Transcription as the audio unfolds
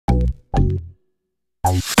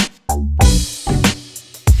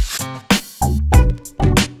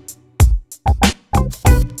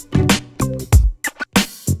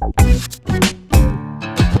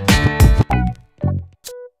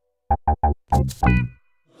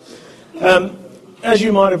As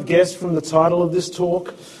you might have guessed from the title of this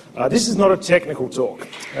talk, this is not a technical talk.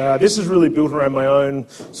 This is really built around my own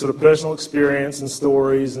sort of personal experience and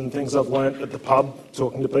stories and things I've learnt at the pub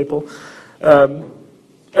talking to people. And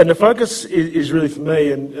the focus is really for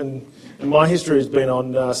me, and my history has been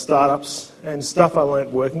on startups and stuff I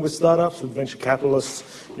learnt working with startups, with venture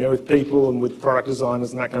capitalists, with people and with product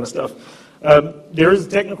designers and that kind of stuff. There is a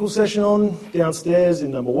technical session on downstairs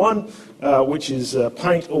in number 1, which is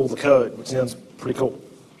paint all the code, which sounds pretty cool.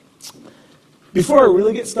 Before I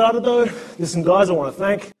really get started though, there's some guys I want to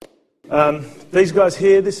thank. These guys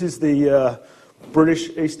here, this is the British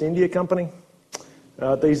East India Company.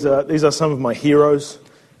 These are some of my heroes.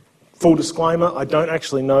 Full disclaimer, I don't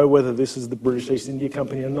actually know whether this is the British East India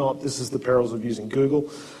Company or not. This is the perils of using Google.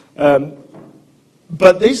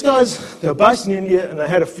 But these guys, they were based in India and they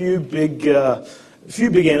had a few big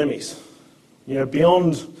enemies.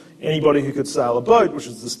 Beyond anybody who could sail a boat, which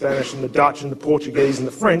was the Spanish and the Dutch and the Portuguese and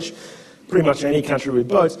the French, pretty much any country with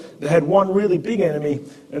boats, they had one really big enemy,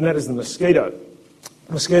 and that is the mosquito.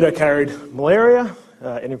 The mosquito carried malaria,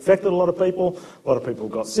 it infected a lot of people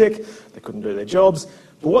got sick, they couldn't do their jobs.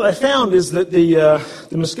 But what they found is that the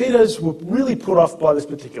mosquitoes were really put off by this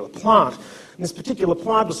particular plant. And this particular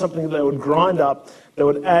plant was something that they would grind up, they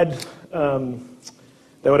would add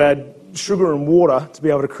sugar and water to be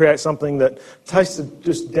able to create something that tasted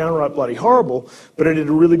just downright bloody horrible, but it did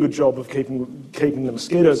a really good job of keeping the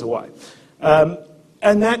mosquitoes away.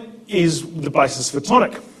 And that is the basis for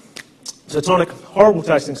tonic. So tonic, horrible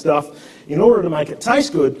tasting stuff. In order to make it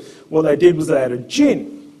taste good, what they did was they added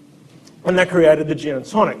gin. And that created the gin and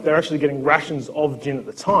tonic. They're actually getting rations of gin at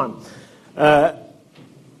the time.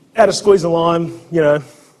 Add a squeeze of lime,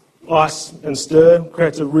 ice and stir,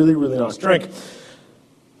 creates a really, really nice drink.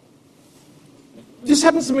 This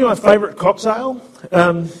happens to be my favourite cocktail,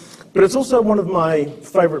 but it's also one of my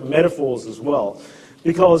favourite metaphors as well,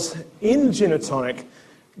 because in gin and tonic,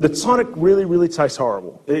 the tonic really, really tastes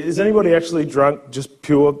horrible. Is anybody actually drunk just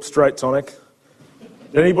pure, straight tonic?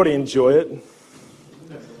 Did anybody enjoy it?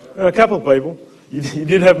 A couple of people. You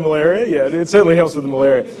did have malaria? Yeah, it certainly helps with the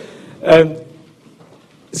malaria.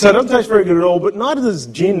 So it doesn't taste very good at all, but neither does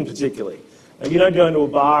gin particularly. You don't go into a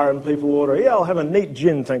bar and people order, I'll have a neat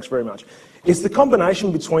gin, thanks very much. It's the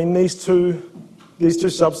combination between these two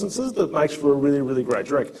substances that makes for a really, really great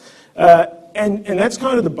drink. And that's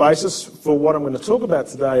kind of the basis for what I'm going to talk about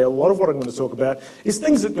today. A lot of what I'm going to talk about is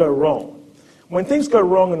things that go wrong. When things go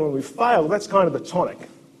wrong and when we fail, that's kind of the tonic.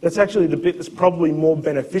 That's actually the bit that's probably more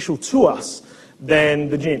beneficial to us than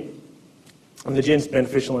the gin. And the gin's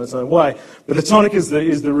beneficial in its own way, but the tonic is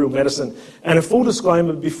the real medicine. And a full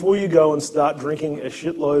disclaimer, before you go and start drinking a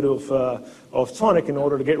shitload of tonic in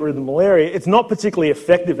order to get rid of the malaria, it's not particularly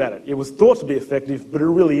effective at it. It was thought to be effective, but it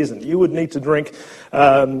really isn't. You would need to drink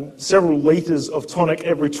several litres of tonic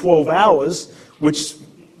every 12 hours, which,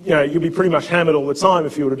 you'd be pretty much hammered all the time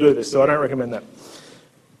if you were to do this, so I don't recommend that.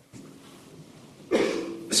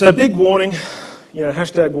 So big warning.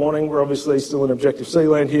 Hashtag warning, we're obviously still in Objective-C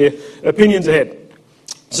land here. Opinions ahead.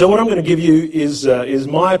 So what I'm going to give you is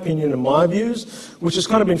my opinion and my views, which has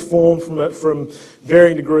kind of been formed from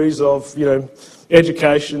varying degrees of,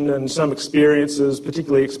 education and some experiences,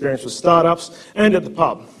 particularly experience with startups and at the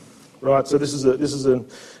pub, right? So this is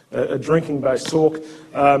a drinking-based talk.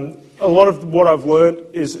 A lot of what I've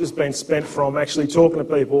learned has been spent from actually talking to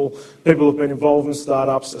people who've been involved in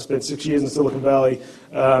startups. I spent 6 years in Silicon Valley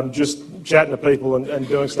just chatting to people and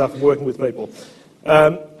doing stuff and working with people.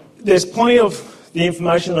 There's plenty of the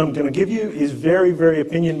information I'm going to give you is very, very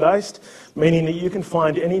opinion-based, meaning that you can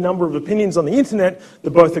find any number of opinions on the internet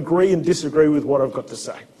that both agree and disagree with what I've got to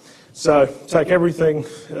say. So take everything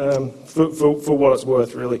for what it's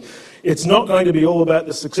worth, really. It's not going to be all about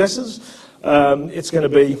the successes. It's going to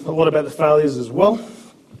be a lot about the failures as well.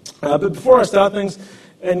 But before I start things,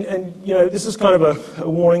 and this is kind of a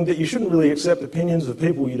warning that you shouldn't really accept opinions of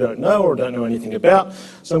people you don't know or don't know anything about.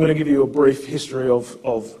 So I'm going to give you a brief history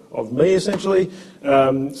of me, essentially,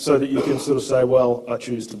 so that you can sort of say, well, I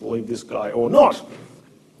choose to believe this guy or not.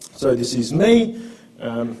 So this is me.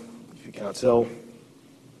 If you can't tell,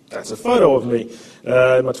 that's a photo of me.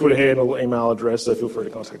 My Twitter handle, email address, so feel free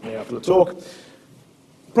to contact me after the talk.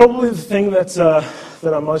 Probably the thing that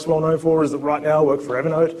I'm most well known for is that right now I work for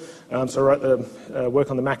Evernote. So I work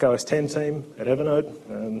on the Mac OS X team at Evernote.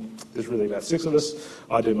 There's really about 6 of us.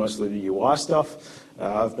 I do mostly the UI stuff.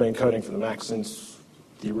 I've been coding for the Mac since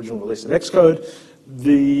the original release of Xcode.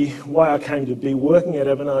 The way I came to be working at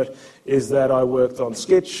Evernote is that I worked on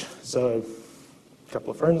Sketch. So a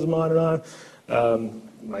couple of friends of mine and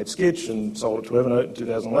made Sketch and sold it to Evernote in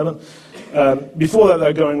 2011. Before that,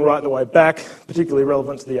 though, going right the way back, particularly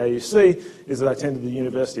relevant to the AUC, is that I attended the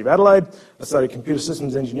University of Adelaide. I studied computer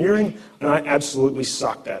systems engineering, and I absolutely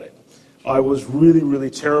sucked at it. I was really,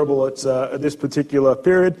 really terrible at this particular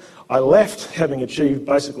period. I left having achieved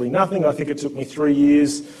basically nothing. I think it took me 3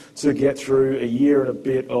 years to get through a year and a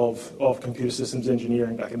bit of computer systems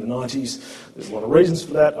engineering back in the 90s. There's a lot of reasons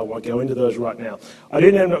for that. I won't go into those right now. I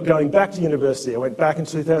didn't end up going back to university. I went back in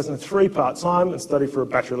 2003 part-time and studied for a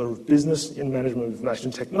Bachelor of Business in Management of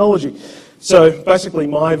Information Technology. So basically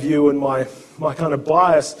my view and my kind of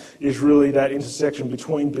bias is really that intersection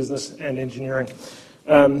between business and engineering.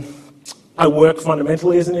 I work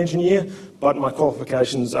fundamentally as an engineer, but my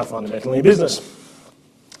qualifications are fundamentally in business.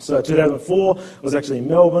 So 2004, I was actually in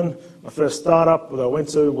Melbourne. My first startup that I went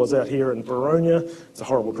to was out here in Boronia. It's a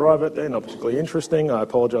horrible drive out there, not particularly interesting. I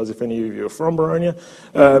apologise if any of you are from Boronia.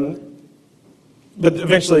 But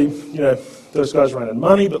eventually, those guys ran out of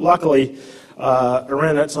money. But luckily,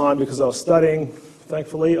 around that time, because I was studying,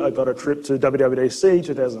 thankfully, I got a trip to WWDC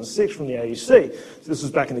 2006 from the AUC. So this was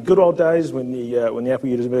back in the good old days when the Apple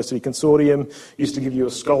University Consortium used to give you a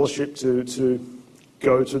scholarship to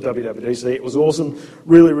go to WWDC. It was awesome.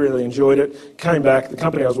 Really, really enjoyed it. Came back. The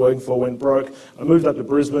company I was working for went broke. I moved up to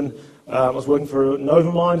Brisbane. I was working for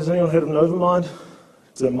Novamind. Has anyone heard of Novamind?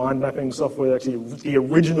 It's a mind mapping software, actually the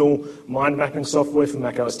original mind mapping software for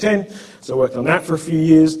Mac OS X. So I worked on that for a few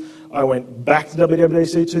years. I went back to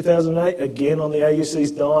WWDC 2008, again on the AUC's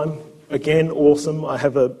dime. Again, awesome. I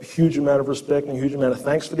have a huge amount of respect and a huge amount of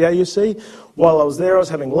thanks for the AUC. While I was there, I was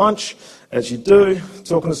having lunch, as you do,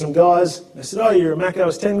 talking to some guys. They said, "Oh, you're a Mac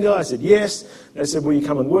OS X guy?" I said, "Yes." They said, "Will you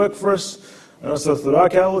come and work for us?" And I sort of thought,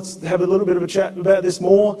 okay, let's have a little bit of a chat about this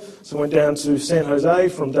more. So I went down to San Jose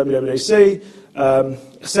from WWDC.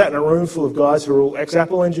 Sat in a room full of guys who were all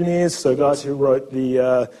ex-Apple engineers, so guys who wrote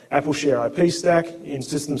the Apple Share IP stack in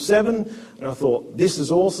System 7. And I thought, this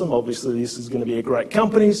is awesome. Obviously, this is going to be a great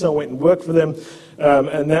company. So I went and worked for them.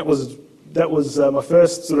 And that was my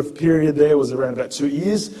first sort of period there was around about 2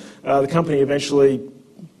 years. The company eventually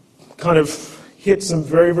kind of hit some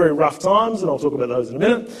very, very rough times, and I'll talk about those in a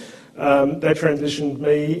minute. They transitioned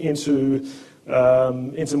me into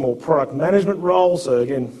more product management roles. So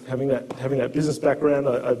again, having that business background,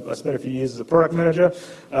 I spent a few years as a product manager.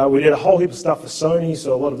 We did a whole heap of stuff for Sony.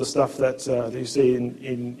 So a lot of the stuff that you see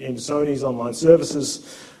in Sony's online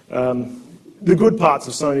services, the good parts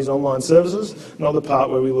of Sony's online services, not the part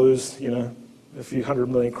where we lose, a few 100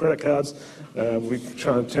 million credit cards. We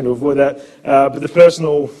tend to avoid that. But the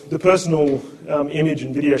personal image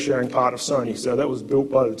and video sharing part of Sony. So that was built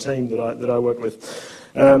by the team that I work with.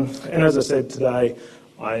 And as I said today,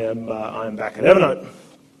 I am back at Evernote,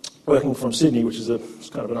 working from Sydney, which is it's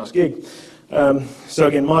kind of a nice gig. So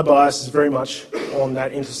again, my bias is very much on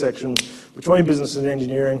that intersection between business and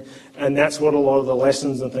engineering, and that's what a lot of the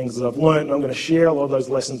lessons and things that I've learned, and I'm going to share a lot of those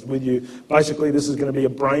lessons with you. Basically, this is going to be a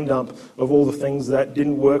brain dump of all the things that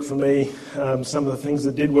didn't work for me, some of the things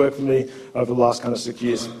that did work for me over the last kind of 6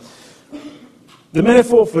 years. The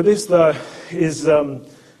metaphor for this, though, is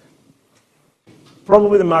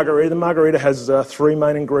probably the margarita. The margarita has 3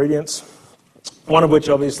 main ingredients, one of which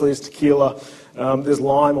obviously is tequila. There's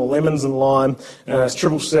lime or lemons and lime, it's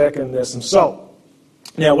triple sec, and there's some salt.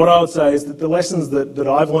 Now, what I would say is that the lessons that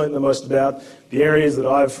I've learned the most about, the areas that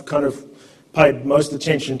I've kind of paid most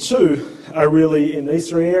attention to, are really in these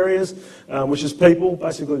 3 areas, which is people,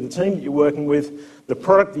 basically the team that you're working with, the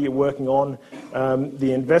product that you're working on,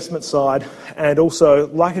 the investment side, and also,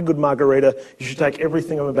 like a good margarita, you should take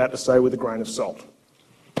everything I'm about to say with a grain of salt.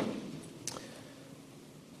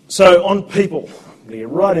 So on people, I'm going to get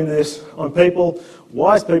right into this. On people,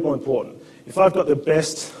 why is people important? If I've got the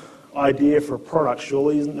best idea for a product,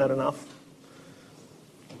 surely isn't that enough?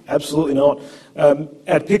 Absolutely not.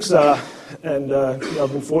 At Pixar, and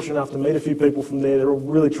I've been fortunate enough to meet a few people from there, they're all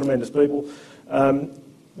really tremendous people.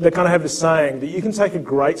 They kind of have this saying that you can take a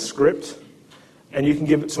great script and you can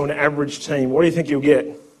give it to an average team. What do you think you'll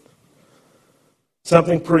get?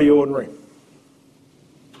 Something pretty ordinary.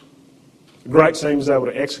 A great team is able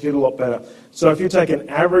to execute a lot better. So if you take an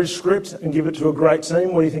average script and give it to a great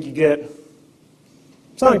team, what do you think you get?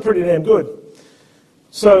 Something pretty damn good.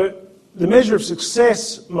 So the measure of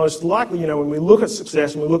success, most likely, when we look at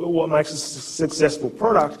success and we look at what makes a successful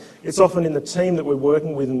product, it's often in the team that we're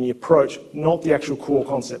working with and the approach, not the actual core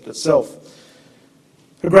concept itself.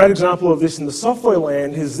 A great example of this in the software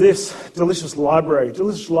land is this Delicious Library.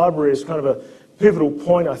 Delicious Library is kind of a pivotal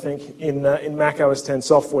point, I think, in Mac OS X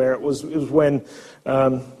software. It was when, I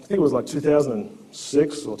think it was like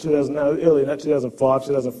 2006 or early in that 2005,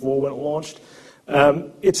 2004 when it launched.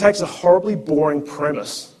 It takes a horribly boring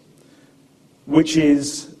premise, which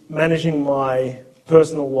is managing my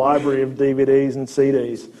personal library of DVDs and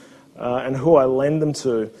CDs and who I lend them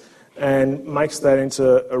to, and makes that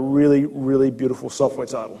into a really, really beautiful software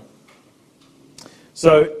title.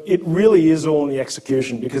 So it really is all in the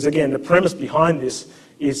execution, because again, the premise behind this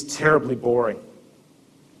is terribly boring.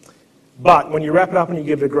 But when you wrap it up and you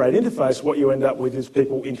give it a great interface, what you end up with is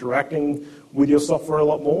people interacting with your software a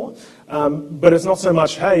lot more. But it's not so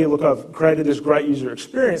much, hey, look, I've created this great user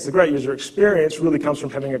experience. The great user experience really comes from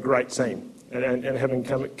having a great team and having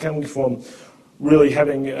coming from really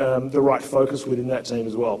having the right focus within that team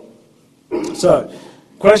as well. So,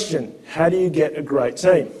 question, how do you get a great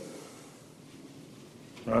team?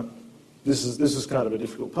 Right? This is kind of a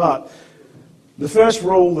difficult part. The first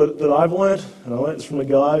rule that I've learned, and I learned this from a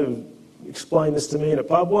guy who explained this to me in a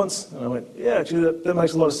pub once, and I went, yeah, actually that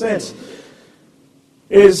makes a lot of sense,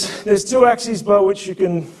 is there's two axes by which you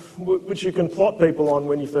can plot people on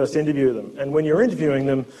when you first interview them. And when you're interviewing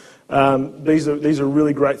them, these are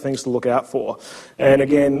really great things to look out for. And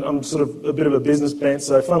again, I'm sort of a bit of a business bent,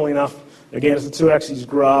 so funnily enough, again, it's a two axes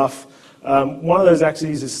graph. One of those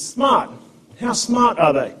axes is smart. How smart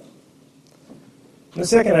are they? And the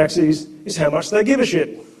second axis is how much they give a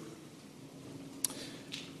shit.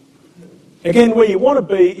 Again, where you want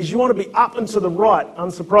to be is you want to be up and to the right,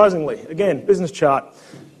 unsurprisingly. Again, business chart.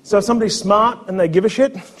 So if somebody's smart and they give a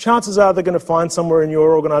shit, chances are they're going to find somewhere in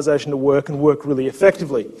your organisation to work and work really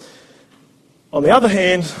effectively. On the other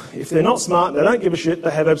hand, if they're not smart and they don't give a shit,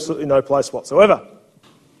 they have absolutely no place whatsoever.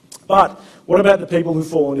 But what about the people who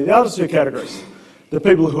fall into the other two categories? The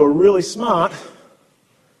people who are really smart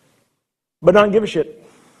but don't give a shit.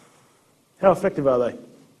 How effective are they?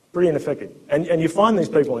 Pretty ineffective. And you find these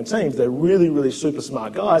people in teams, they're really, really super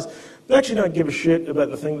smart guys. They actually don't give a shit about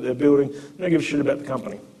the thing that they're building. They don't give a shit about the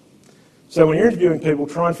company. So when you're interviewing people,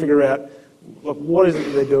 try and figure out, look, what is it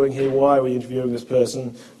that they're doing here? Why are we interviewing this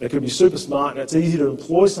person? They could be super smart, and it's easy to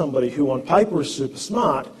employ somebody who on paper is super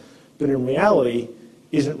smart, but in reality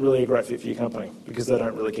isn't really a great fit for your company because they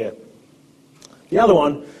don't really care. The other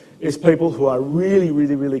one is people who are really,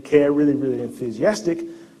 really, really care, really, really enthusiastic,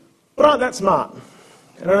 but aren't that smart.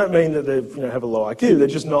 And I don't mean that they have a low IQ, they're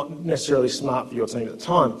just not necessarily smart for your team at the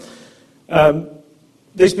time.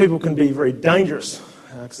 These people can be very dangerous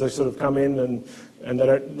because they sort of come in and they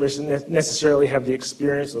don't necessarily have the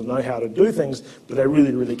experience or know how to do things, but they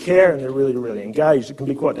really, really care and they're really, really engaged. It can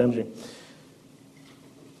be quite damaging.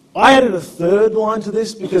 I added a third line to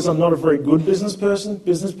this because I'm not a very good business person.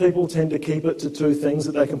 Business people tend to keep it to two things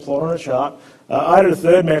that they can plot on a chart. I added a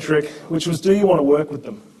third metric, which was, do you want to work with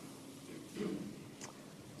them?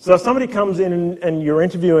 So if somebody comes in and you're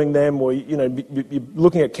interviewing them, or you're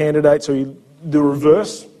looking at candidates, or the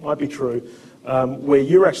reverse might be true, where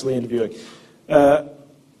you're actually interviewing. The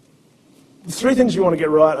three things you want to get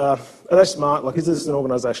right are they smart? Like, is this an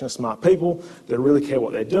organisation of smart people that really care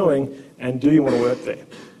what they're doing? And do you want to work there?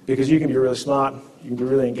 Because you can be really smart, you can be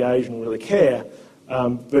really engaged and really care,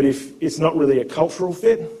 but if it's not really a cultural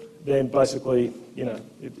fit, then basically,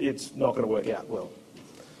 it's not going to work out well.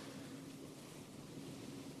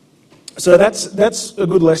 So that's a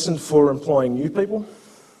good lesson for employing new people.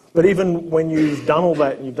 But even when you've done all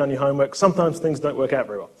that and you've done your homework, sometimes things don't work out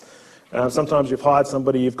very well. Sometimes you've hired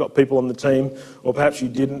somebody, you've got people on the team, or perhaps you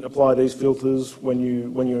didn't apply these filters when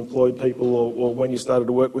you employed people or when you started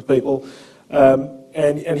to work with people.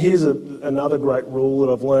 And here's another great rule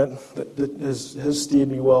that I've learned that has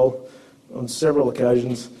steered me well on several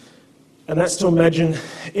occasions, and that's to imagine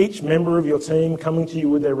each member of your team coming to you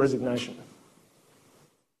with their resignation.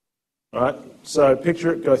 Right? So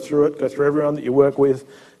picture it, go through everyone that you work with.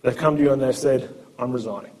 They've come to you and they've said, I'm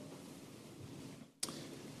resigning.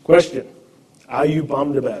 Question, are you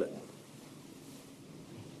bummed about it?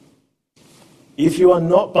 If you are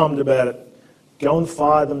not bummed about it, go and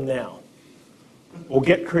fire them now. Or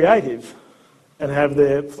get creative and have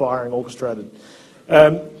their firing orchestrated.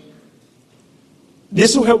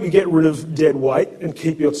 This will help you get rid of dead weight and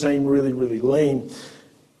keep your team really, really lean.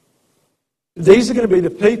 These are going to be the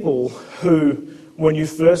people who, when you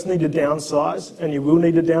first need to downsize, and you will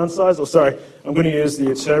need to downsize, I'm going to use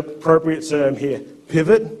the appropriate term here,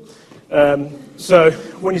 pivot. So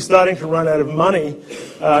when you're starting to run out of money,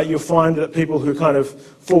 you'll find that people who kind of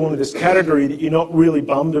fall into this category, that you're not really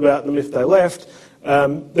bummed about them if they left,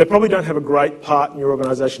 they probably don't have a great part in your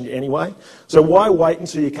organisation anyway. So why wait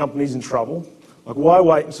until your company's in trouble? Like, why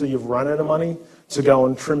wait until you've run out of money to go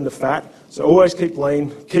and trim the fat? So always keep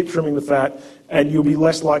lean, keep trimming the fat, and you'll be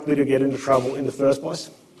less likely to get into trouble in the first place.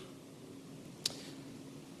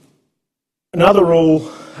 Another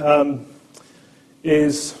rule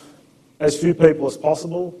is as few people as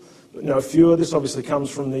possible, but no fewer. This obviously comes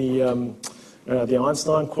from the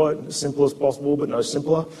Einstein quote, as simple as possible, but no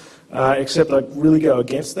simpler, except I really go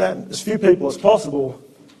against that. As few people as possible,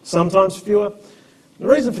 sometimes fewer. The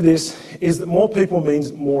reason for this is that more people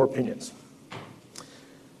means more opinions.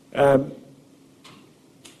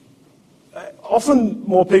 Often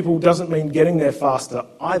more people doesn't mean getting there faster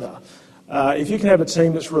either. If you can have a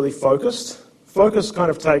team that's really focused, focus kind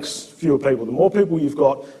of takes fewer people. The more people you've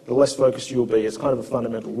got, the less focused you'll be. It's kind of a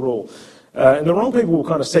fundamental rule. And the wrong people will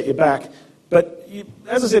kind of set you back. But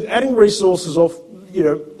as I said, adding resources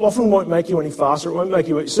often won't make you any faster.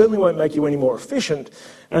 It certainly won't make you any more efficient.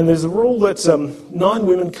 And there's a rule that 9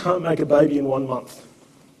 women can't make a baby in 1 month.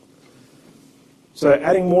 So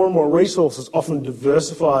adding more and more resources often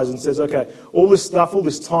diversifies and says, okay, all this stuff, all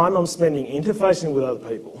this time I'm spending interfacing with other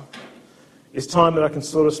people is time that I can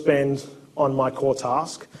sort of spend on my core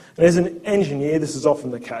task. And as an engineer, this is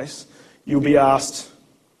often the case. You'll be asked,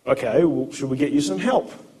 okay, well, should we get you some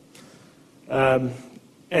help?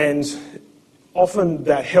 And often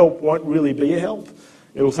that help won't really be a help.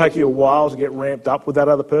 It will take you a while to get ramped up with that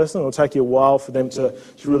other person. It will take you a while for them to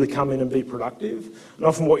really come in and be productive. And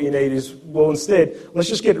often what you need is, well, instead, let's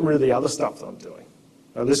just get rid of the other stuff that I'm doing.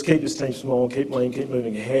 Let's keep this team small, keep lean, keep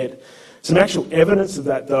moving ahead. Some actual evidence of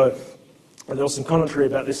that, though, and there was some commentary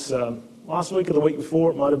about this last week or the week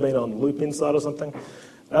before. It might have been on Loop Insight or something.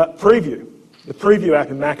 Preview, the Preview app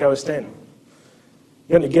in Mac OS X.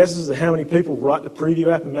 You got any guesses as to how many people write the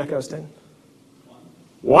Preview app in Mac OS X?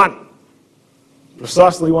 One.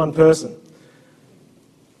 Precisely one person.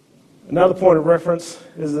 Another point of reference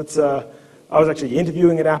is that I was actually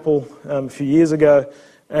interviewing at Apple a few years ago,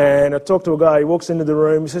 and I talked to a guy. He walks into the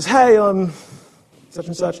room. He says, "Hey, I'm such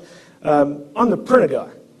and such. I'm the printer guy."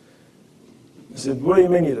 I said, "What do you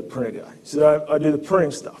mean you're the printer guy?" He said, I do the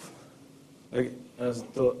printing stuff. I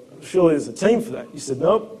thought, surely there's a team for that. He said,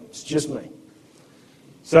 "Nope, it's just me."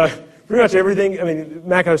 So pretty much everything, I mean,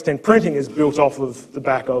 Mac OS X printing is built off of the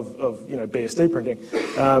back of BSD printing,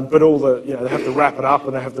 but all the, they have to wrap it up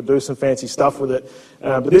and they have to do some fancy stuff with it.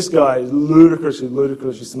 But this guy is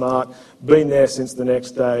ludicrously smart, been there since the next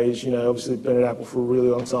stage, obviously been at Apple for a really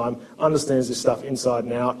long time, understands this stuff inside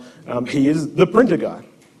and out. He is the printer guy.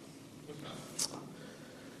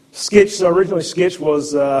 Sketch, so originally Sketch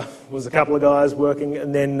was a couple of guys working,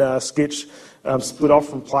 and then Sketch split off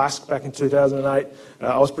from Plask back in 2008.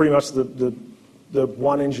 I was pretty much the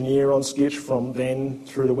one engineer on Sketch from then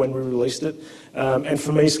through to when we released it. And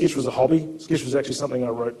for me, Sketch was a hobby. Sketch was actually something I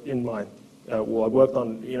wrote in my, I worked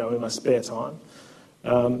on, in my spare time.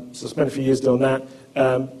 So I spent a few years doing that.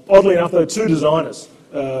 Oddly enough, though, 2 designers.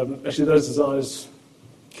 Actually, those designers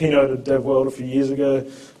keynoted Dev World a few years ago.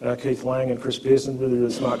 Keith Lang and Chris Pearson, really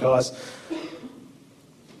smart guys.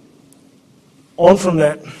 On from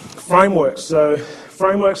that, frameworks. So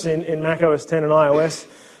frameworks in Mac OS X and iOS.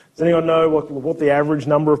 Does anyone know what the average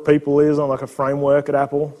number of people is on like a framework at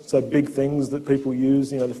Apple? So big things that people use,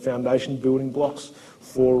 the foundation building blocks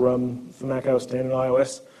for Mac OS X and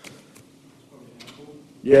iOS.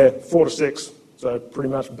 Yeah, 4 to 6. So pretty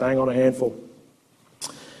much bang on a handful.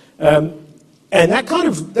 And that kind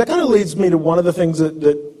of leads me to one of the things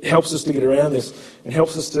that helps us to get around this and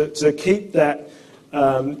helps us to keep that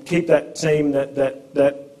team,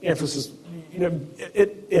 that emphasis.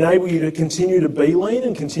 It enable you to continue to be lean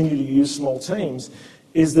and continue to use small teams.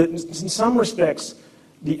 Is that in some respects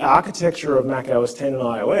the architecture of Mac OS X and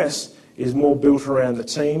iOS is more built around the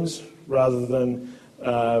teams rather than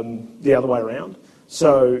the other way around.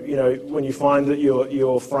 So when you find that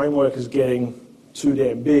your framework is getting too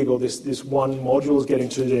damn big, or this one module is getting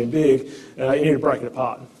too damn big, you need to break it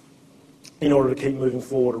apart in order to keep moving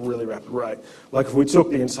forward at a really rapid rate. Like if we took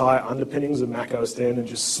the entire underpinnings of Mac OS X and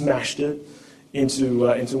just smashed it into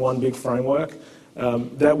one big framework,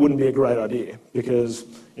 that wouldn't be a great idea, because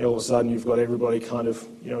all of a sudden you've got everybody kind of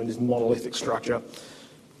in this monolithic structure.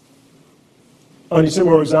 Only 2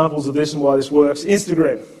 more examples of this and why this works.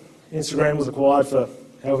 Instagram. Instagram was acquired for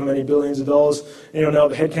however many billions of dollars. Anyone know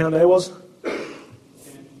what the headcount there was?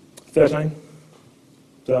 13.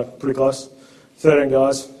 So pretty close. 13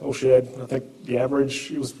 guys, all shared. I think the average,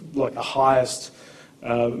 it was like the highest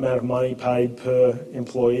amount of money paid per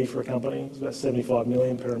employee for a company. It was about $75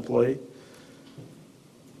 million per employee.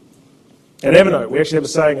 And Evernote, we actually have a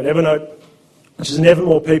saying at Evernote, which is never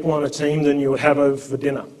more people on a team than you would have over for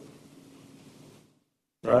dinner.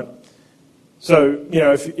 Right? So,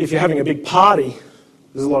 if you're having a big party,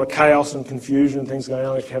 there's a lot of chaos and confusion and things going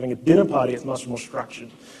on. If you're having a dinner party, it's much more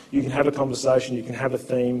structured. You can have a conversation, you can have a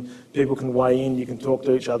theme, people can weigh in, you can talk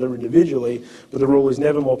to each other individually, but the rule is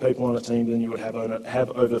never more people on a team than you would have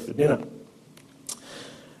over for dinner.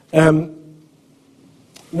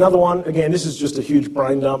 Another one, again, this is just a huge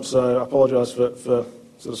brain dump, so I apologise for sort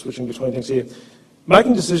of switching between things here.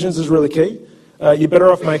 Making decisions is really key. You're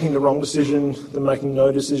better off making the wrong decision than making no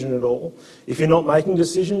decision at all. If you're not making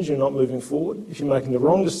decisions, you're not moving forward. If you're making the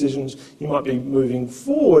wrong decisions, you might be moving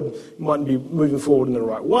forward. You mightn't be moving forward in the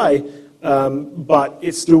right way, but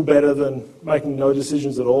it's still better than making no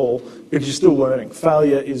decisions at all because you're still learning.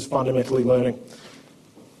 Failure is fundamentally learning.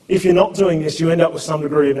 If you're not doing this, you end up with some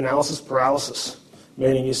degree of analysis paralysis,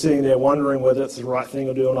 meaning you're sitting there wondering whether it's the right thing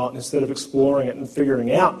to do or not instead of exploring it and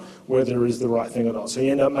figuring out whether it is the right thing or not. So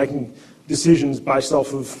you end up making decisions based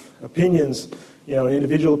off of opinions, and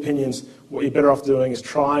individual opinions. What you're better off doing is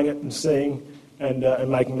trying it and seeing and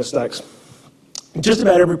making mistakes. Just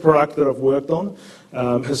about every product that I've worked on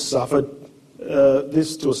has suffered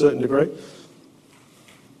this to a certain degree.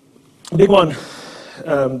 A big one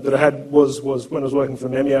that I had was when I was working for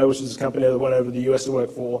Memio, which is a company that I went over to the US to work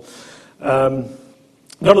for.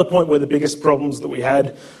 Got to the point where the biggest problems that we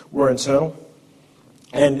had were internal.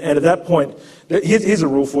 And at that point, here's a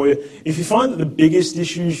rule for you. If you find that the biggest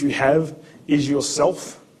issues you have is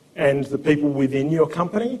yourself and the people within your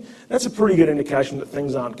company, that's a pretty good indication that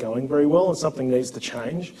things aren't going very well and something needs to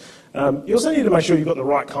change. You also need to make sure you've got the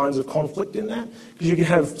right kinds of conflict in that, because you can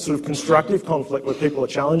have sort of constructive conflict where people are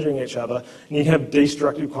challenging each other, and you can have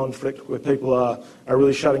destructive conflict where people are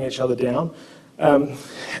really shutting each other down.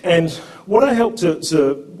 And what I found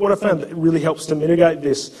that really helps to mitigate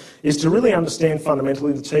this is to really understand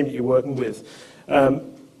fundamentally the team that you're working with.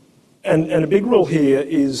 And a big rule here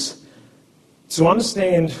is to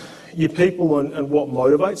understand your people and what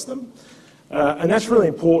motivates them. And that's really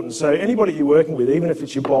important. So anybody you're working with, even if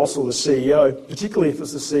it's your boss or the CEO, particularly if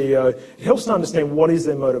it's the CEO, it helps to understand what is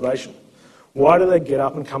their motivation. Why do they get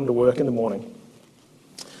up and come to work in the morning?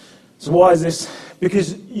 So why is this?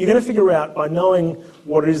 Because you're going to figure out, by knowing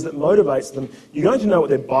what it is that motivates them, you're going to know what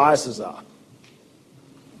their biases are.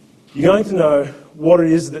 You're going to know what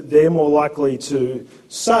it is that they're more likely to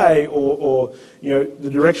say, or the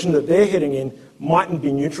direction that they're heading in mightn't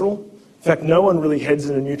be neutral. In fact, no one really heads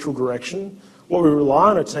in a neutral direction. What we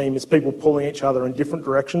rely on a team is people pulling each other in different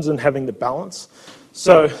directions and having the balance.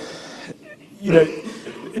 So,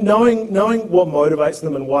 knowing what motivates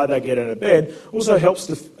them and why they get out of bed also helps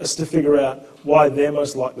us to figure out why they're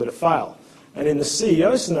most likely to fail. And in the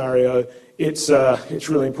CEO scenario, it's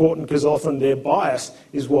really important because often their bias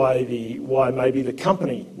is why maybe the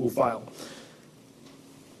company will fail.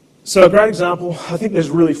 So a great example, I think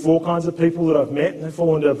there's really four kinds of people that I've met, and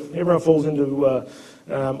everyone falls into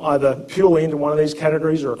either purely into one of these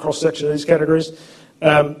categories or a cross-section of these categories.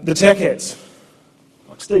 The tech heads.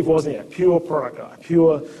 Steve Wozniak, pure product guy,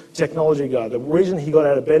 pure technology guy. The reason he got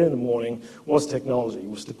out of bed in the morning was technology,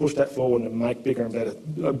 was to push that forward and to make bigger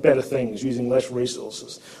and better things using less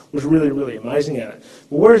resources. Was really, really amazing at it.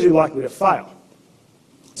 But where is he likely to fail?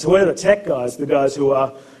 So where are the tech guys, the guys who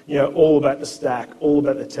are all about the stack, all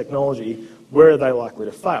about the technology, where are they likely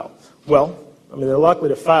to fail? Well, they're likely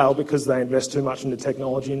to fail because they invest too much into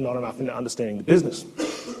technology and not enough into understanding the business.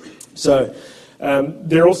 So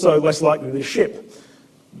they're also less likely to ship.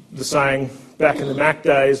 The saying back in the Mac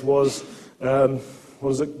days was,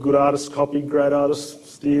 good artists copy, great artists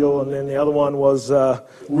steal, and then the other one was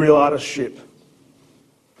real artists ship.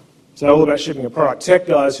 So all about shipping a product. Tech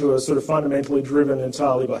guys who are sort of fundamentally driven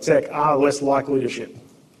entirely by tech are less likely to ship.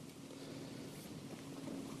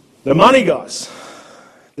 The money guys.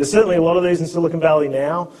 There's certainly a lot of these in Silicon Valley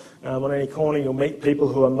now. On any corner you'll meet people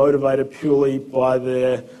who are motivated purely by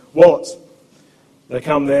their wallets. They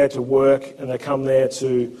come there to work, and they come there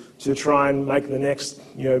to try and make the next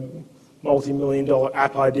multi-million-dollar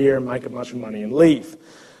app idea and make a bunch of money and leave.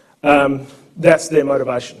 That's their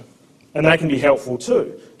motivation. And they can be helpful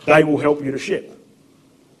too. They will help you to ship.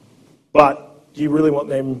 But do you really want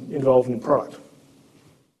them involved in product?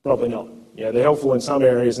 Probably not. They're helpful in some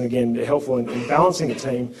areas, and again, they're helpful in balancing a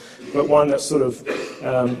team, but one that's sort of,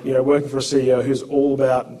 working for a CEO who's all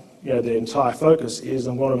about their entire focus is,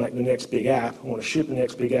 I want to make the next big app, I want to ship the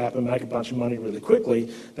next big app and make a bunch of money really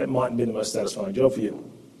quickly. That mightn't be the most satisfying job for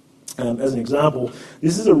you. As an example,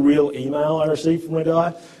 this is a real email I received from a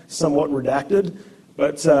guy, somewhat redacted,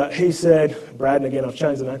 but he said, Brad, and again I've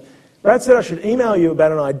changed the name, Brad said I should email you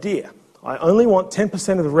about an idea. I only want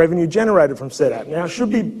 10% of the revenue generated from said app. Now, it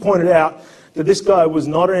should be pointed out that this guy was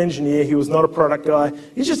not an engineer, he was not a product guy,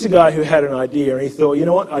 he's just a guy who had an idea, and he thought, you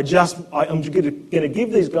know what, I'm going to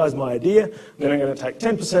give these guys my idea, and then I'm going to take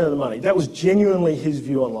 10% of the money. That was genuinely his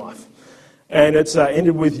view on life. And it's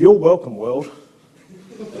ended with, you're welcome, world.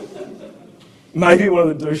 Maybe one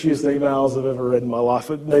of the douchiest emails I've ever read in my life,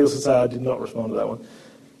 but needless to say, I did not respond to that one.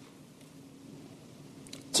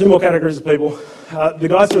 Two more categories of people. The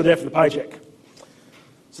guys who are there for the paycheck.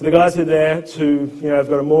 So the guys who are there to, have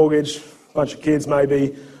got a mortgage, a bunch of kids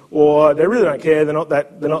maybe, or they really don't care. They're not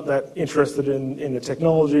that interested in the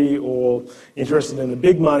technology or interested in the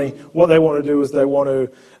big money. What they want to do is they want to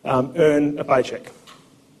earn a paycheck.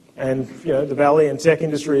 And the Valley and tech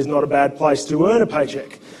industry is not a bad place to earn a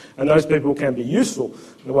paycheck. And those people can be useful.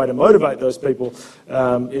 And the way to motivate those people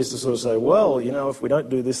is to sort of say, well, if we don't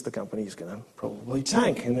do this, the company's going to probably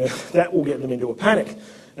tank. And that will get them into a panic,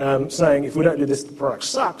 saying, if we don't do this, the product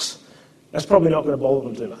sucks. That's probably not going to bother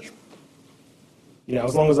them too much.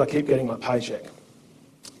 As long as I keep getting my paycheck.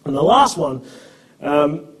 And the last one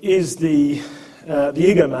is the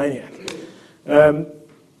egomaniac.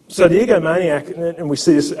 So the egomaniac, and we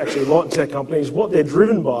see this actually a lot in tech companies, what they're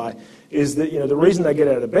driven by is that the reason they get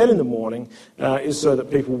out of bed in the morning is so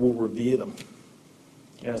that people will revere them.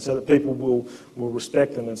 So that people will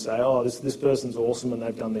respect them and say, oh, this person's awesome and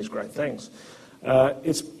they've done these great things.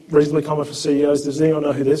 It's reasonably common for CEOs. Does anyone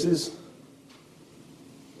know who this is?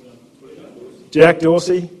 Jack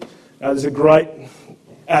Dorsey. There's a great...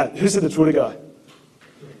 who said the Twitter guy?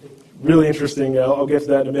 Really interesting. I'll get to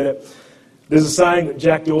that in a minute. There's a saying that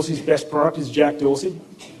Jack Dorsey's best product is Jack Dorsey.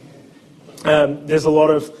 There's a lot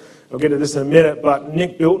of... I'll get to this in a minute, but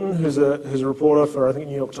Nick Bilton, who's a reporter for, I think,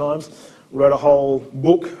 New York Times, wrote a whole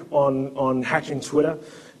book on hacking Twitter.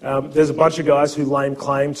 There's a bunch of guys who lay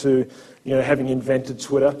claim to having invented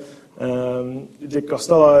Twitter. Dick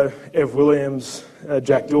Costello, Ev Williams,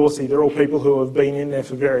 Jack Dorsey, they're all people who have been in there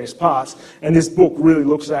for various parts. And this book really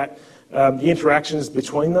looks at the interactions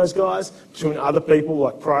between those guys, between other people,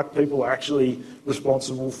 like product people who are actually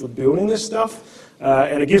responsible for building this stuff.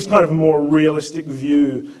 And it gives kind of a more realistic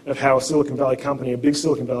view of how a Silicon Valley company, a big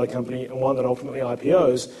Silicon Valley company, and one that ultimately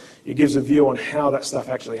IPOs, it gives a view on how that stuff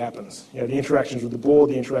actually happens. The interactions with the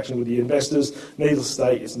board, the interactions with the investors, needless to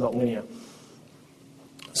say, it's not linear.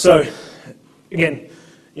 So, again,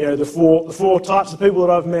 the four types of people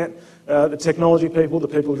that I've met, the technology people, the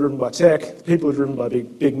people driven by tech, the people who are driven by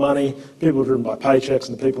big money, people who are driven by paychecks,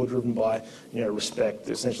 and the people who are driven by respect,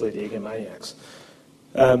 essentially the egomaniacs.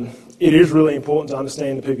 It is really important to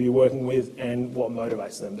understand the people you're working with and what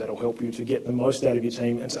motivates them. That'll help you to get the most out of your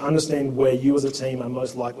team and to understand where you as a team are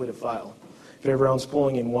most likely to fail. If everyone's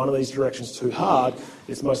pulling in one of these directions too hard,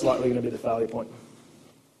 it's most likely going to be the failure point.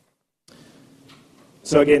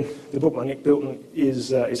 So again, the book by Nick Bilton is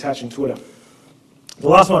Hashing Twitter. The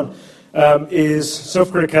last one is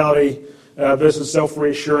self-criticality versus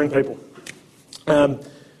self-reassuring people.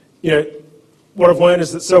 What I've learned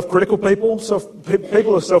is that self-critical people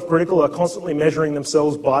who are self-critical are constantly measuring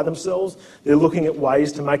themselves by themselves. They're looking at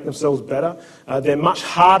ways to make themselves better. They're much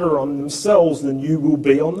harder on themselves than you will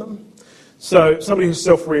be on them. So somebody who's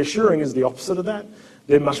self-reassuring is the opposite of that.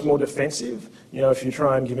 They're much more defensive. If you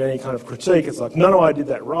try and give any kind of critique, it's like, no, I did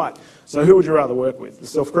that right. So who would you rather work with, the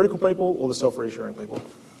self-critical people or the self-reassuring people?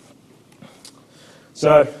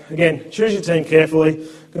 So again, choose your team carefully.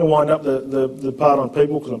 I'm going to wind up the part on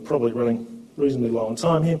people because I'm probably running reasonably low on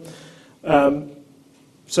time here.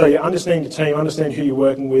 So understand your team, understand who you're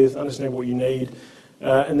working with, understand what you need.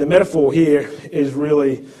 And the metaphor here is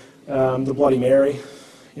really the Bloody Mary.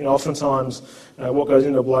 Oftentimes what goes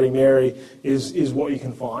into a Bloody Mary is what you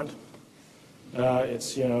can find.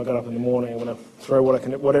 It's, I got up in the morning, I'm going to throw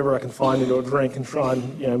whatever I can find into a drink and try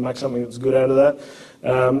and, make something that's good out of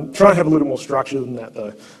that. Try and have a little more structure than that,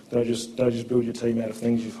 though. Don't just build your team out of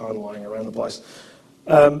things you find lying around the place.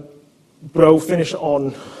 But I'll finish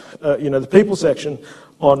on, the people section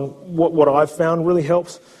on what I've found really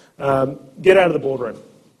helps. Get out of the boardroom.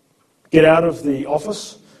 Get out of the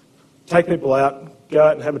office. Take people out. Go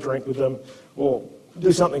out and have a drink with them or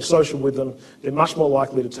do something social with them. They're much more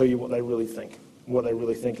likely to tell you what they really think. What they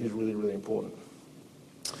really think is really, really important.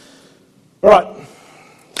 All right.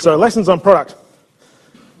 So lessons on product.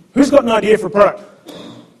 Who's got an idea for a product?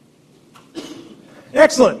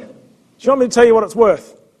 Excellent. Do you want me to tell you what it's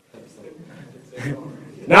worth?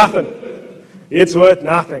 Nothing. It's worth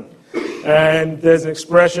nothing. And there's an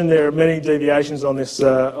expression, there are many deviations on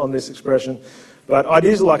this expression, but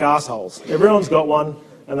ideas are like assholes. Everyone's got one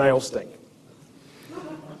and they all stink.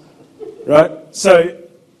 Right? So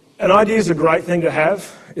an idea is a great thing to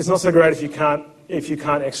have. It's not so great if you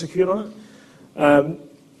can't execute on it.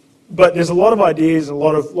 But there's a lot of ideas, a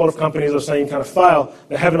lot of companies I've seen kind of fail.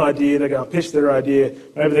 They have an idea, they're going to pitch their idea,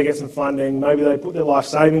 maybe they get some funding, maybe they put their life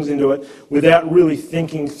savings into it without really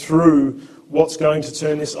thinking through what's going to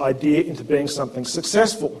turn this idea into being something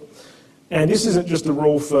successful. And this isn't just a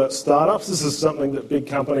rule for startups, this is something that big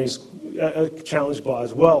companies are challenged by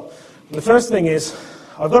as well. And the first thing is,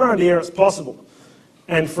 I've got an idea, it's possible.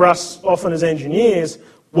 And for us, often as engineers,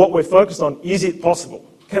 What we're focused on, is it possible?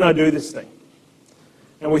 Can I do this thing?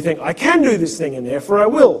 And we think, I can do this thing, and therefore I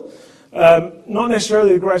will. Not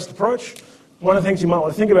necessarily the greatest approach. One of the things you might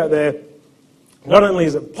want to think about there, not only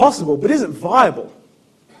is it possible, but is it viable?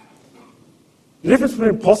 The difference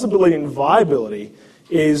between possibility and viability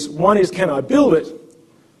is, one is, can I build it?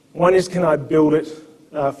 One is, can I build it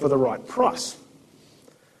for the right price?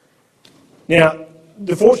 Now,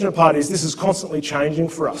 the fortunate part is this is constantly changing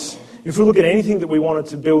for us. If we look at anything that we wanted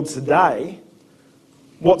to build today,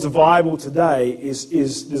 what's viable today is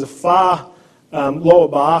there's a far lower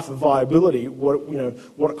bar for viability.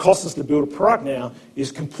 What it costs us to build a product now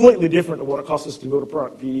is completely different to what it cost us to build a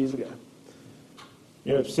product a few years ago.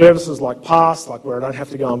 Services like PaaS, like where I don't have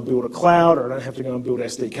to go and build a cloud or I don't have to go and build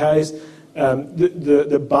SDKs,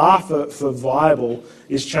 the bar for viable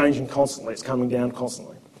is changing constantly. It's coming down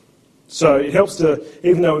constantly. So it helps to,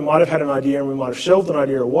 even though we might have had an idea and we might have shelved an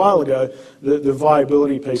idea a while ago, the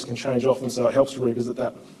viability piece can change often, so it helps to revisit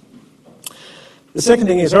that. The second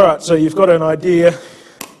thing is, all right, so you've got an idea, you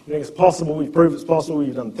think it's possible, you've proved it's possible,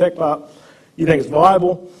 you've done the tech part, you think it's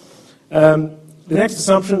viable. The next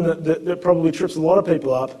assumption that probably trips a lot of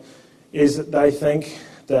people up is that they think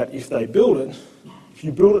that if they build it, if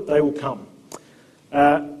you build it, they will come.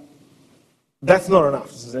 That's not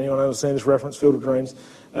enough. Has anyone ever seen this reference, Field of Dreams?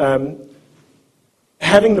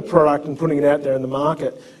 Having the product and putting it out there in the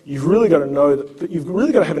market, you've really got to know that you've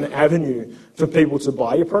really got to have an avenue for people to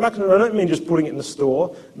buy your product. And I don't mean just putting it in the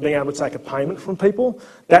store, being able to take a payment from people.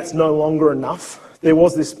 That's no longer enough. There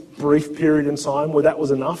was this brief period in time where that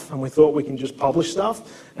was enough, and we thought we can just publish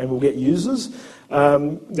stuff and we'll get users.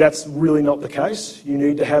 That's really not the case. You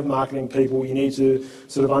need to have marketing people. You need to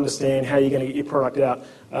sort of understand how you're going to get your product out.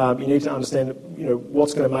 You need to understand,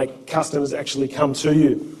 what's going to make customers actually come to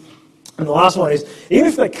you. And the last one is, even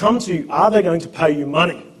if they come to you, are they going to pay you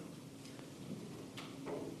money?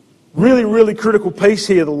 Really, really critical piece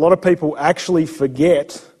here that a lot of people actually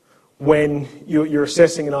forget when you're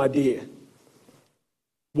assessing an idea.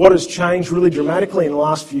 What has changed really dramatically in the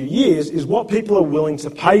last few years is what people are willing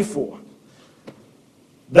to pay for.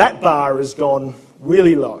 That bar has gone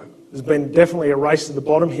really low. There's been definitely a race to the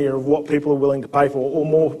bottom here of what people are willing to pay for, or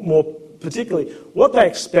more particularly, what they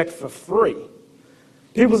expect for free.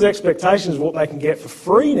 People's expectations of what they can get for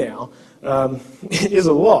free now is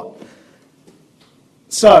a lot.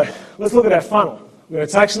 So let's look at our funnel. We're going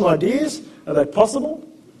to take some ideas. Are they possible?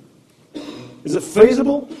 Is it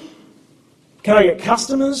feasible? Can I get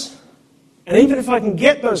customers? And even if I can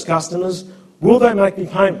get those customers, will they make me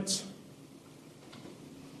payments?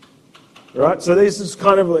 Right? So this is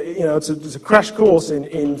kind of, it's a crash course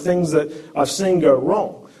in things that I've seen go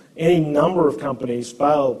wrong. Any number of companies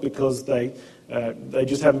fail because they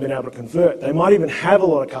just haven't been able to convert. They might even have a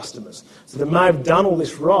lot of customers. So they may have done all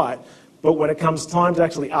this right, but when it comes time to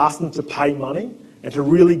actually ask them to pay money and to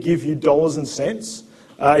really give you dollars and cents,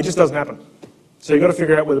 it just doesn't happen. So you've got to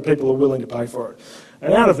figure out whether people are willing to pay for it.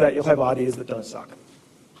 And out of that, you'll have ideas that don't suck.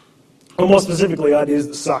 Or more specifically, ideas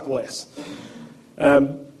that suck less.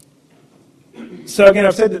 So again,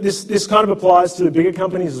 I've said that this kind of applies to bigger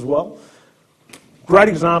companies as well. Great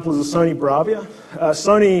example is the Sony Bravia.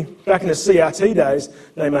 Sony, back in the CRT days,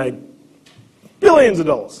 they made billions of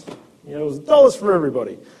dollars. It was dollars for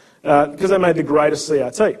everybody because they made the greatest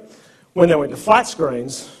CRT. When they went to flat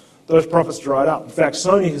screens, those profits dried up. In fact,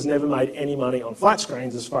 Sony has never made any money on flat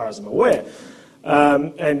screens as far as I'm aware.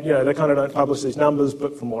 And they kind of don't publish these numbers,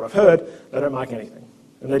 but from what I've heard, they don't make anything.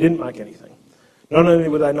 And they didn't make anything. Not only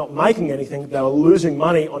were they not making anything, they were losing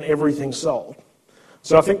money on everything sold.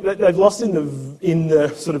 So I think that they've lost in the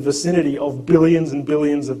sort of vicinity of billions and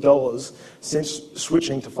billions of dollars since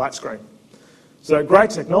switching to flat screen. So great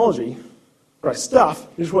technology, great stuff,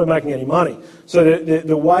 they just weren't making any money. So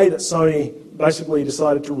the way that Sony basically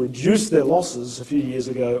decided to reduce their losses a few years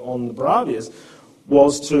ago on the Bravias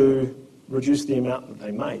was to reduce the amount that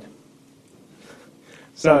they made.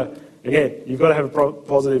 So again, you've got to have a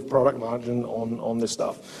positive product margin on this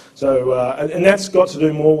stuff. So, and that's got to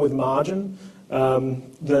do more with margin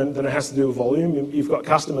than it has to do with volume. You've got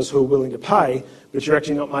customers who are willing to pay, but you're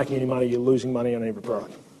actually not making any money, you're losing money on every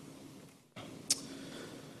product.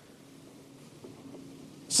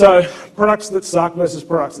 So, products that suck versus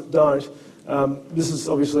products that don't. This is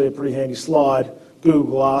obviously a pretty handy slide. Google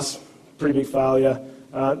Glass, pretty big failure.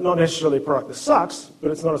 Not necessarily a product that sucks, but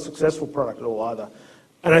it's not a successful product at all either.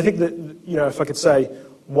 And I think that, if I could say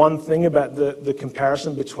one thing about the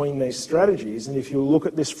comparison between these strategies, and if you look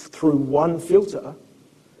at this through one filter,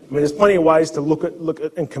 I mean, there's plenty of ways to look at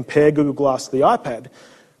and compare Google Glass to the iPad,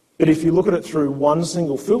 but if you look at it through one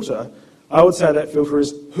single filter, I would say that filter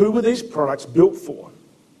is, who were these products built for?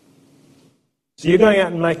 So you're going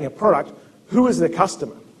out and making a product. Who is their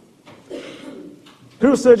customer? Who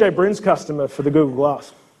was Sergey Brin's customer for the Google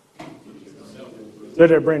Glass?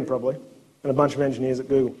 Sergey Brin, probably, and a bunch of engineers at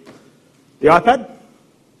Google. The iPad?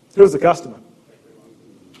 Who was the customer?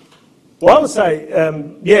 Well, I would say,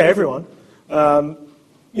 yeah, everyone.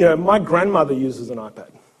 My grandmother uses an iPad.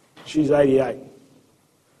 She's 88.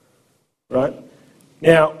 Right?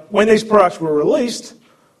 Now, when these products were released,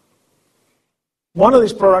 one of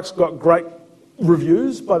these products got great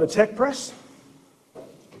reviews by the tech press.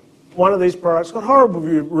 One of these products got horrible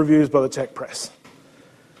reviews by the tech press.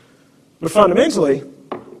 But fundamentally,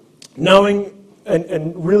 knowing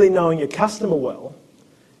and really knowing your customer well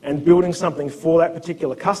and building something for that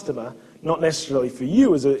particular customer, not necessarily for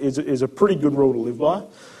you, is a pretty good rule to live by.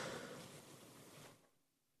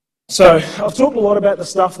 So I've talked a lot about the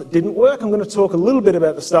stuff that didn't work. I'm going to talk a little bit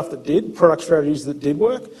about the stuff that did, product strategies that did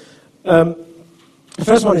work. The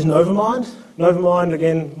first one is Novamind. Novamind,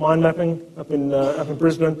 again, mind mapping up in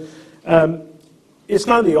Brisbane. It's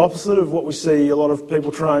kind of the opposite of what we see a lot of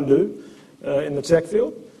people try and do in the tech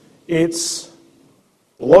field. It's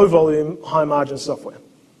low volume, high margin software.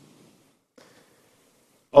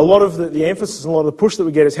 A lot of the emphasis and a lot of the push that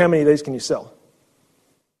we get is how many of these can you sell,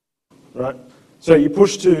 right? So you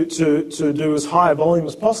push to do as high a volume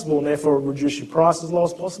as possible and therefore reduce your price as low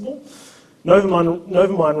as possible.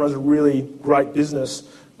 Novamind runs a really great business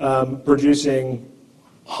producing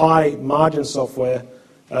high margin software,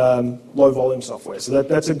 low volume software. So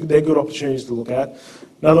they're good opportunities to look at.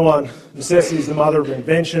 Another one, necessity is the mother of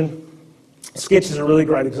invention. Sketch is a really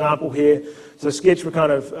great example here. So Sketch were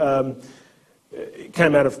kind of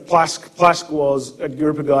came out of Plask. Plask was a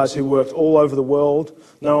group of guys who worked all over the world.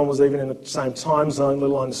 No one was even in the same time zone, let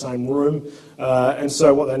alone the same room. And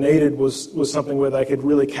so what they needed was something where they could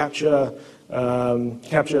really capture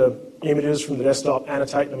images from the desktop,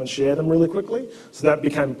 annotate them and share them really quickly. So that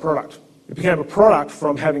became a product. It became a product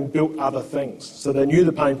from having built other things. So they knew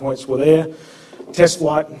the pain points were there.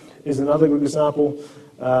 TestFlight is another good example.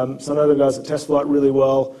 So I know the guys at TestFlight really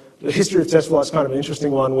well. The history of TestFlight is kind of an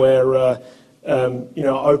interesting one where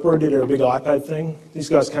Oprah did a big iPad thing. These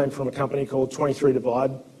guys came from a company called 23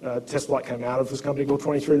 Divide. TestFlight came out of this company called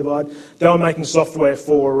 23 Divide. They were making software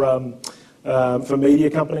for media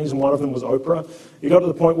companies, and one of them was Oprah. It got to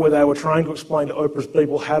the point where they were trying to explain to Oprah's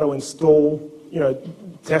people how to install,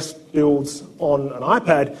 test builds on an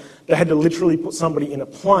iPad. They had to literally put somebody in a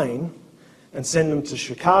plane and send them to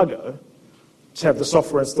Chicago to have the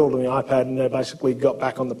software installed on the iPad, and they basically got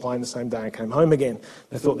back on the plane the same day and came home again.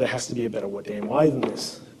 They thought there has to be a better damn way than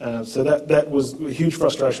this. So that was a huge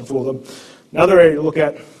frustration for them. Another area to look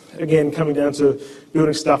at, again, coming down to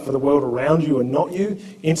building stuff for the world around you and not you,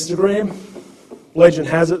 Instagram. Legend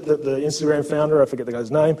has it that the Instagram founder, I forget the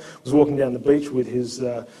guy's name, was walking down the beach with his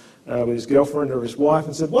girlfriend or his wife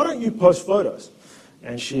and said, "Why don't you post photos?"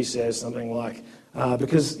 And she says something like,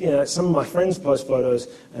 because some of my friends post photos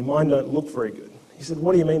and mine don't look very good. He said,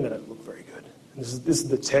 "What do you mean they don't look very good?" This is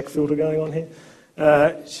the tech filter going on here.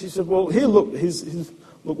 She said, "Well, here, look, his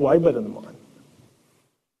look way better than mine."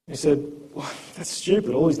 He said, "Well, that's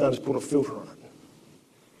stupid. All he's done is put a filter on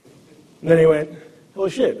it." And then he went, "Holy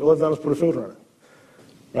shit, all I've done is put a filter on it."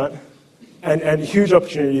 Right? And a huge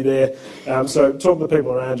opportunity there. So talk to the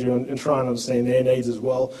people around you and try and understand their needs as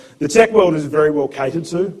well. The tech world is very well catered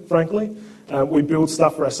to, frankly. We build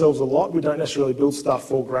stuff for ourselves a lot. We don't necessarily build stuff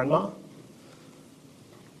for grandma.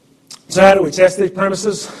 So how do we test these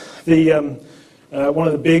premises? One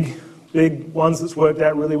of the big ones that's worked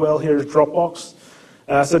out really well here is Dropbox.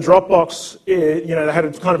 So Dropbox, they had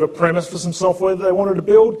a kind of a premise for some software that they wanted to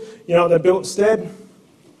build. You know what they built instead?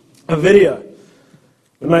 A video.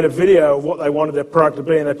 They made a video of what they wanted their product to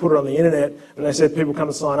be, and they put it on the internet, and they said, "People come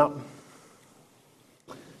and sign up."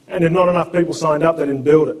 And if not enough people signed up, they didn't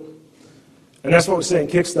build it. And that's what we see in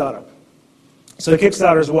Kickstarter. So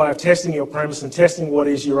Kickstarter is a way of testing your premise and testing what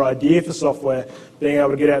is your idea for software, being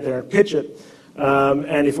able to get out there and pitch it.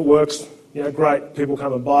 And if it works, great, people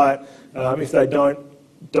come and buy it. If they don't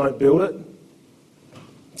build it.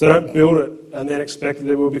 So don't build it and then expect that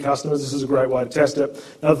there will be customers. This is a great way to test it.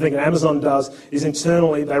 Another thing that Amazon does is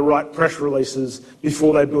internally they write press releases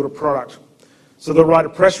before they build a product. So they'll write a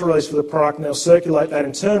press release for the product and they'll circulate that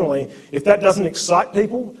internally. If that doesn't excite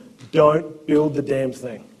people, don't build the damn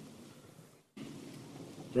thing.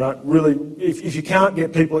 Right? Really, if you can't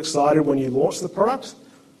get people excited when you launch the product,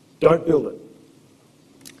 don't build it.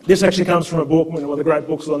 This actually comes from a book, one of the great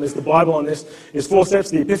books on this, the Bible on this, is 4 Steps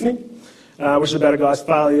to the Epiphany, which is about a guy's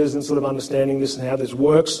failures and sort of understanding this and how this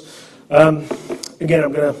works. Again,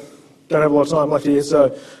 I'm going to don't have a lot of time left here.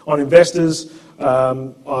 So on investors,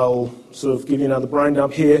 I'll sort of give you another brain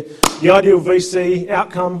dump here. The ideal VC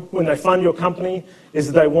outcome when they fund your company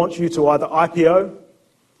is that they want you to either IPO,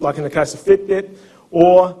 like in the case of Fitbit,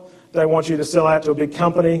 or they want you to sell out to a big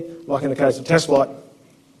company, like in the case of Tesla.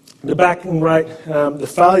 The backing rate,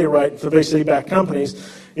 the failure rate for VC-backed companies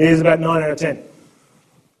is about 9 out of 10.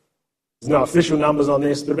 There's no official numbers on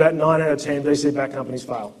this, but about 9 out of 10 VC-backed companies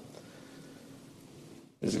fail.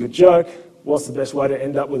 There's a good joke. What's the best way to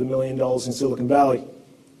end up with $1 million in Silicon Valley?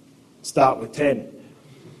 Start with 10.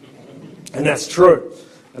 And that's true.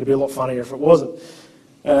 It'd be a lot funnier if it wasn't.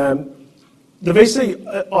 The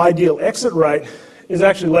VC ideal exit rate is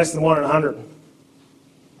actually less than 1 in 100.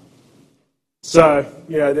 So,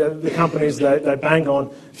 the companies they bank on,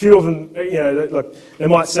 a few of them, look, they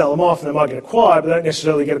might sell them off and they might get acquired, but they don't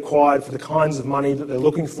necessarily get acquired for the kinds of money that they're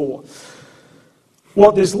looking for.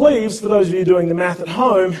 What this leaves, for those of you doing the math at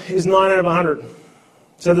home, is 9 out of 100.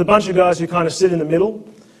 So there's a bunch of guys who kind of sit in the middle.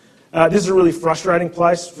 This is a really frustrating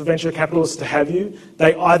place for venture capitalists to have you.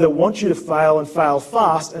 They either want you to fail and fail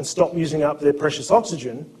fast and stop using up their precious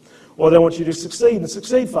oxygen, or they want you to succeed and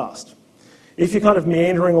succeed fast. If you're kind of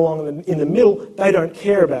meandering along in the middle, they don't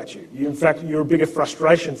care about you. In fact, you're a bigger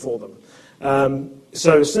frustration for them.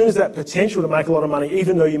 So as soon as that potential to make a lot of money,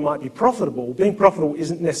 even though you might be profitable, being profitable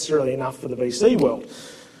isn't necessarily enough for the VC world.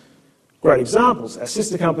 Great examples. Our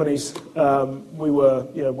sister companies, one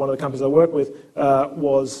of the companies I work with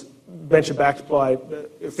was venture-backed by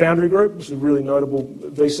Foundry Group, which is a really notable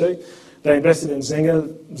VC. They invested in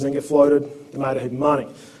Zynga. Zynga floated. They made a heap of money.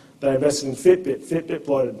 They invested in Fitbit. Fitbit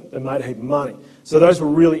floated. They made a heap of money. So those were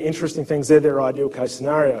really interesting things. They're their ideal case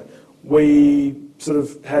scenario. We sort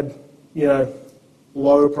of had,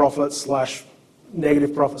 low profits /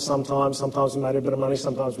 negative profits sometimes. Sometimes we made a bit of money.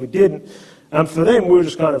 Sometimes we didn't. For them, we were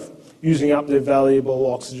just kind of using up their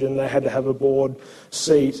valuable oxygen. They had to have a board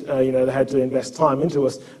seat. They had to invest time into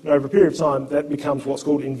us. And over a period of time, that becomes what's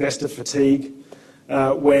called investor fatigue,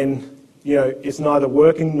 when it's neither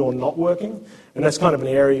working nor not working. And that's kind of an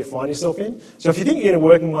area you find yourself in. So if you think you're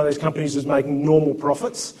working in one of these companies that's making normal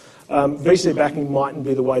profits, VC backing mightn't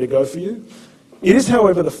be the way to go for you. It is,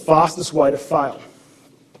 however, the fastest way to fail.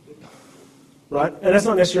 Right? And that's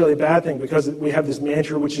not necessarily a bad thing because we have this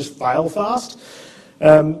mantra which is fail fast.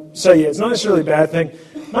 It's not necessarily a bad thing,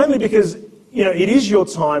 mainly because it is your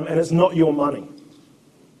time and it's not your money.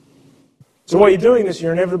 So while you're doing this,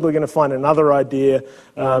 you're inevitably going to find another idea.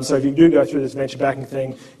 So if you do go through this venture backing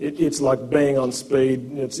thing, it's like being on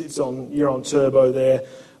speed. You're on turbo there,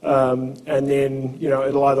 and then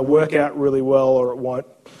it'll either work out really well or it won't.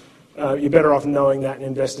 You're better off knowing that and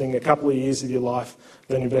investing a couple of years of your life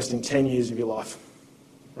than investing 10 years of your life.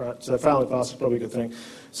 Right? So failing fast is probably a good thing.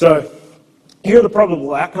 So here are the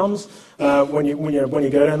probable outcomes when you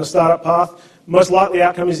go down the startup path. Most likely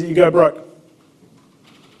outcome is that you go broke.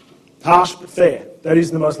 Harsh but fair. That is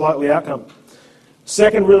the most likely outcome.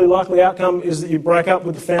 Second really likely outcome is that you break up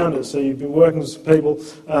with the founders. So you've been working with some people,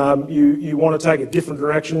 you want to take it different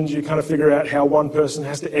directions, you kind of figure out how one person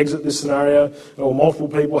has to exit this scenario, or multiple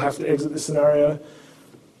people have to exit this scenario.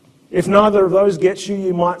 If neither of those gets you,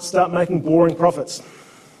 you might start making boring profits.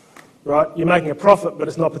 Right? You're making a profit, but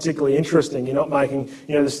it's not particularly interesting. You're not making,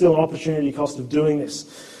 there's still an opportunity cost of doing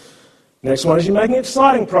this. Next one is you're making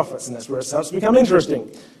exciting profits, and that's where it starts to become interesting.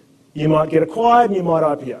 You might get acquired and you might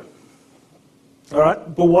IPO. All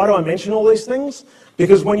right? But why do I mention all these things?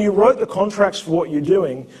 Because when you wrote the contracts for what you're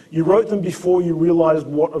doing, you wrote them before you realized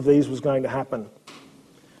what of these was going to happen.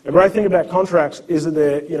 A great thing about contracts is that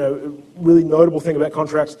a really notable thing about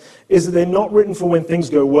contracts is that they're not written for when things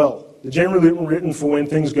go well. They're generally written for when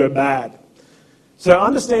things go bad. So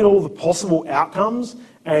understand all the possible outcomes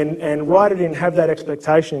and write it in, have that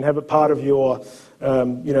expectation, have it part of your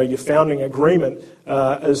founding agreement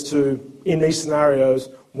as to, in these scenarios,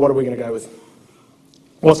 what are we going to go with?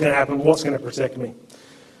 What's going to happen? What's going to protect me?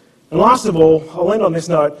 And last of all, I'll end on this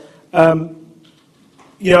note. I've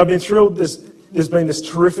been thrilled. There's been this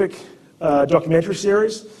terrific documentary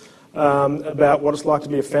series about what it's like to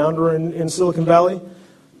be a founder in Silicon Valley,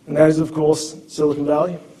 and that is, of course, Silicon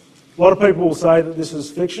Valley. A lot of people will say that this is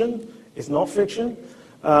fiction. It's not fiction.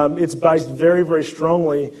 It's based very, very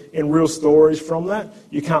strongly in real stories from that.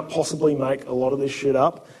 You can't possibly make a lot of this shit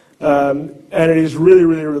up. And it is really,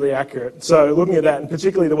 really, really accurate. So looking at that, and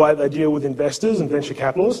particularly the way they deal with investors and venture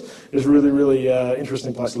capitalists, is a really, really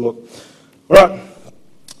interesting place to look. All right.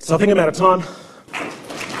 So I think I'm out of time.